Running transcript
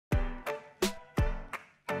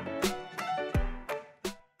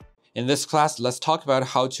In this class, let's talk about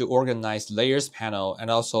how to organize layers panel and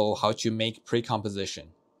also how to make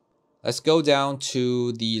pre-composition. Let's go down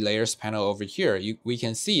to the layers panel over here. We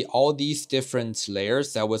can see all these different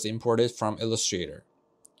layers that was imported from Illustrator.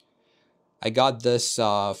 I got this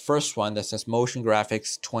first one that says Motion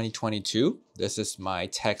Graphics 2022. This is my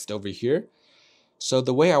text over here. So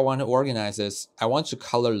the way I want to organize this, I want to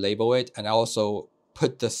color label it and also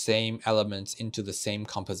put the same elements into the same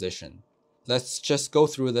composition. Let's just go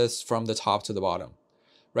through this from the top to the bottom.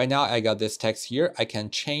 Right now I got this text here. I can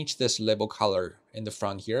change this label color in the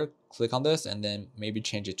front here. Click on this and then maybe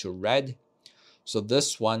change it to red. So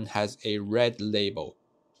this one has a red label.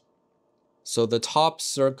 So the top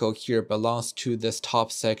circle here belongs to this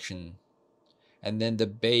top section. And then the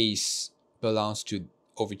base belongs to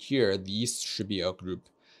over here. These should be a group.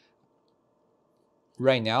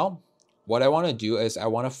 Right now, what I want to do is I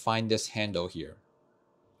want to find this handle here.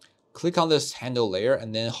 Click on this handle layer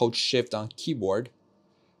and then hold shift on keyboard.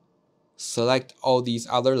 Select all these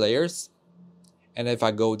other layers. And if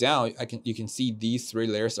I go down, you can see these three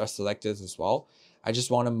layers are selected as well. I just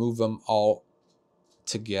want to move them all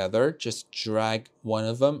together. Just drag one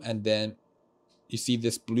of them and then you see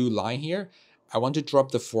this blue line here. I want to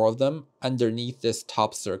drop the four of them underneath this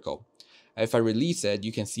top circle. If I release it,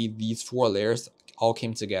 you can see these four layers all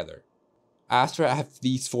came together. After I have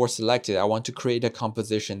these four selected, I want to create a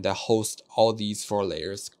composition that hosts all these four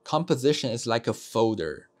layers. Composition is like a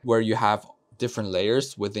folder where you have different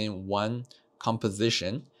layers within one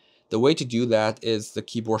composition. The way to do that is the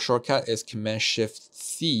keyboard shortcut is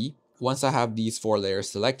Command-Shift-C. Once I have these four layers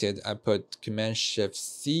selected, I put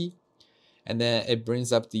Command-Shift-C and then it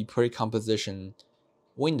brings up the pre-composition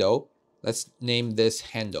window. Let's name this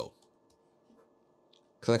handle.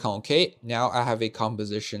 Click on OK. Now I have a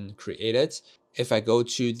composition created. If I go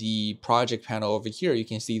to the project panel over here, you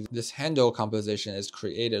can see this handle composition is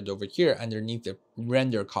created over here underneath the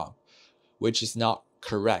render comp, which is not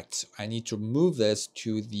correct. I need to move this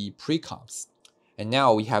to the pre-comps. And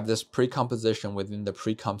now we have this pre-composition within the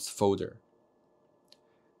pre-comps folder.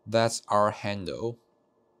 That's our handle.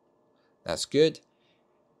 That's good.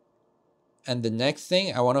 And the next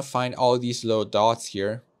thing, I want to find all these little dots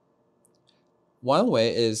here. One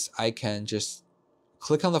way is I can just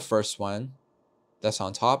click on the first one that's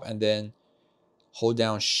on top and then hold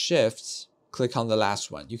down shift, click on the last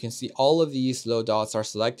one. You can see all of these little dots are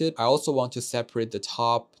selected. I also want to separate the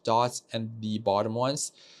top dots and the bottom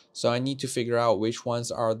ones. So I need to figure out which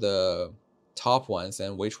ones are the top ones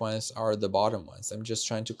and which ones are the bottom ones. I'm just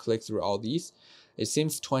trying to click through all these. It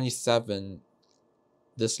seems 27,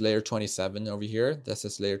 this layer 27 over here, that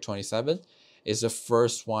says layer 27. Is the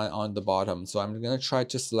first one on the bottom. So I'm going to try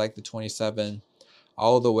to select the 27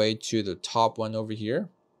 all the way to the top one over here.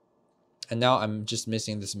 And now I'm just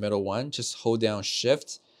missing this middle one. Just hold down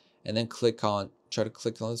shift and then try to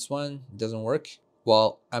click on this one. It doesn't work.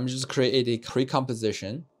 Well, I'm just create a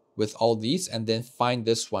pre-composition with all these and then find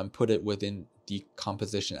this one, put it within the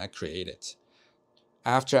composition I created.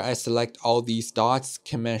 After I select all these dots,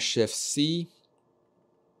 Command-Shift-C.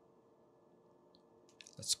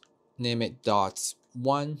 Let's name it dots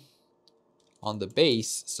 1 on the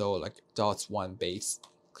base, so like dots 1 base.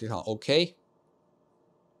 Click on OK.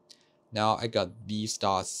 Now I got these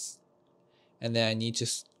dots and then I need to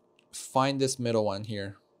find this middle one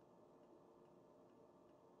here.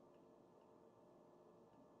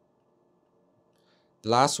 The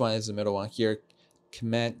last one is the middle one here.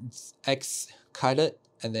 Command X, cut it,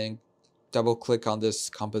 and then double click on this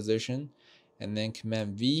composition and then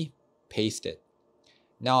Command V, paste it.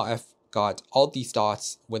 Now I've got all these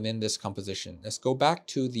dots within this composition. Let's go back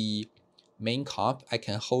to the main comp. I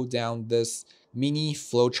can hold down this mini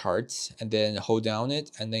flowchart and then hold down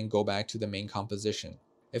it and then go back to the main composition.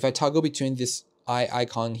 If I toggle between this eye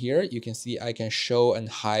icon here, you can see I can show and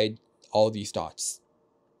hide all these dots.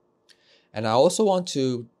 And I also want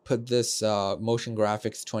to put this Motion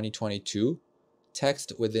Graphics 2022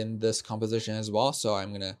 text within this composition as well. So I'm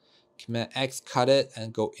going to Command X, cut it,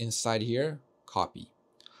 and go inside here, copy.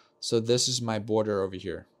 So this is my border over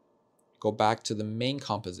here. Go back to the main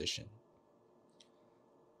composition.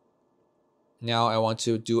 Now I want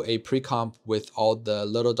to do a pre-comp with all the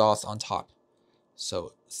little dots on top.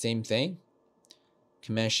 So same thing,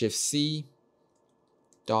 Command-Shift-C,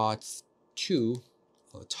 dots 2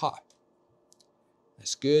 on the top.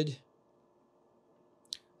 That's good.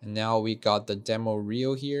 And now we got the demo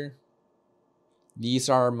reel here. These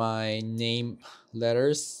are my name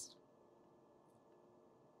letters.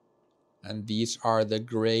 And these are the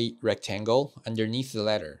gray rectangle underneath the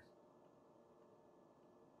letter.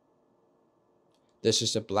 This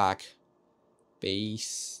is a black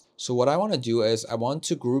base. So what I want to do is I want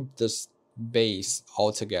to group this base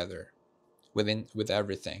all together with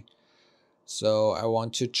everything. So I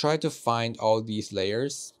want to try to find all these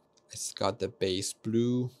layers. It's got the base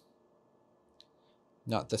blue,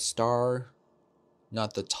 not the star,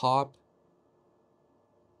 not the top.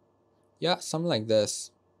 Yeah, something like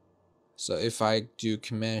this. So if I do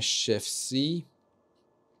Command Shift C,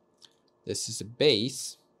 this is a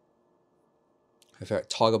base. If I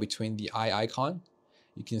toggle between the eye icon,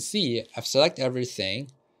 you can see I've selected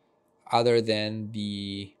everything other than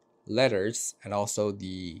the letters and also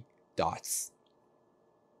the dots.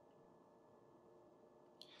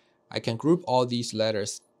 I can group all these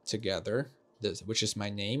letters together, which is my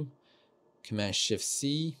name. Command Shift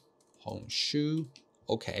C, Hong Shu,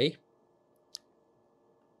 OK.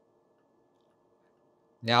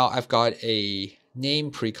 Now I've got a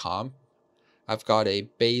name pre-comp, I've got a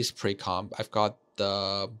base pre-comp, I've got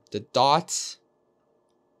the dots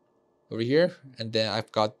over here, and then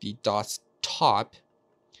I've got the dots top.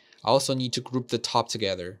 I also need to group the top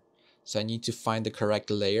together. So I need to find the correct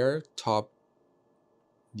layer, top.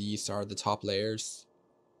 These are the top layers,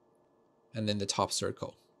 and then the top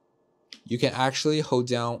circle. You can actually hold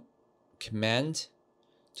down Command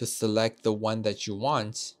to select the one that you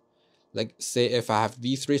want. Like say if I have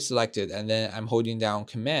these three selected and then I'm holding down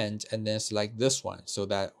Command and then select this one so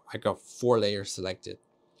that I got 4 layers selected.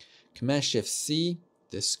 Command Shift C,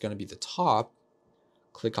 this is going to be the top.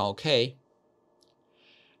 Click on OK.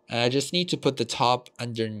 And I just need to put the top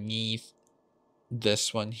underneath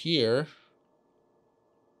this one here.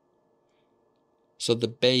 So the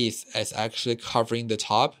base is actually covering the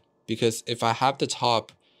top, because if I have the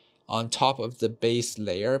top on top of the base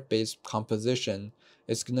layer, base composition,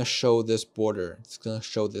 it's going to show this border. It's going to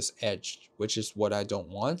show this edge, which is what I don't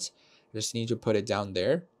want. I just need to put it down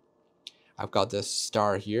there. I've got this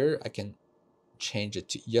star here. I can change it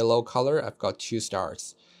to yellow color. I've got 2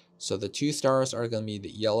 stars. So the 2 stars are going to be the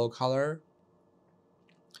yellow color.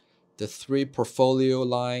 The 3 portfolio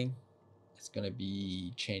line is going to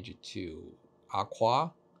be, change it to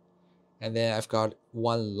aqua. And then I've got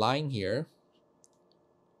 1 line here.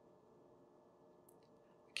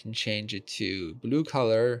 Can change it to blue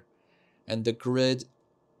color, and the grid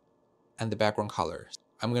and the background color.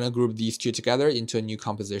 I'm going to group these 2 together into a new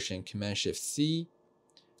composition. Command Shift C,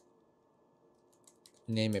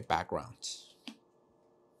 name it background.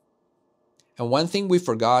 And one thing we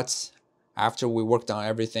forgot after we worked on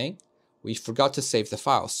everything, we forgot to save the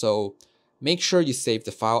file. So make sure you save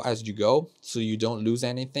the file as you go so you don't lose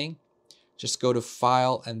anything. Just go to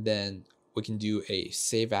File, and then we can do a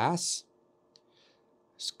Save As.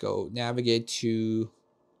 Let's go navigate to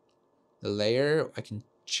the layer. I can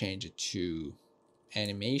change it to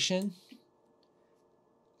animation.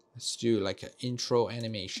 Let's do like an intro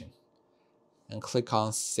animation and click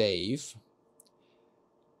on Save.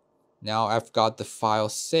 Now I've got the file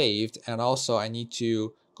saved, and also I need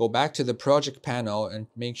to go back to the project panel and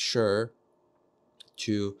make sure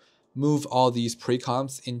to move all these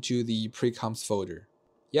pre-comps into the pre-comps folder.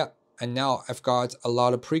 Yep. And now I've got a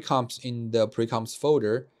lot of pre-comps in the pre-comps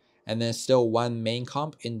folder, and then still 1 main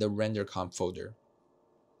comp in the render comp folder.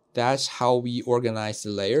 That's how we organize the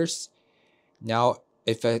layers. Now,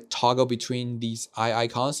 if I toggle between these eye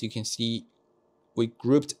icons, you can see we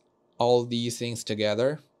grouped all these things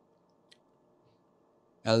together.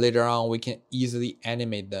 And later on, we can easily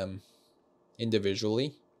animate them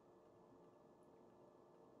individually.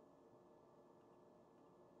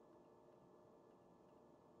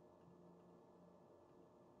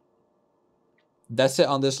 That's it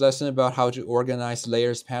on this lesson about how to organize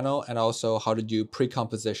layers panel and also how to do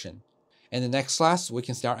pre-composition. In the next class, we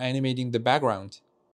can start animating the background.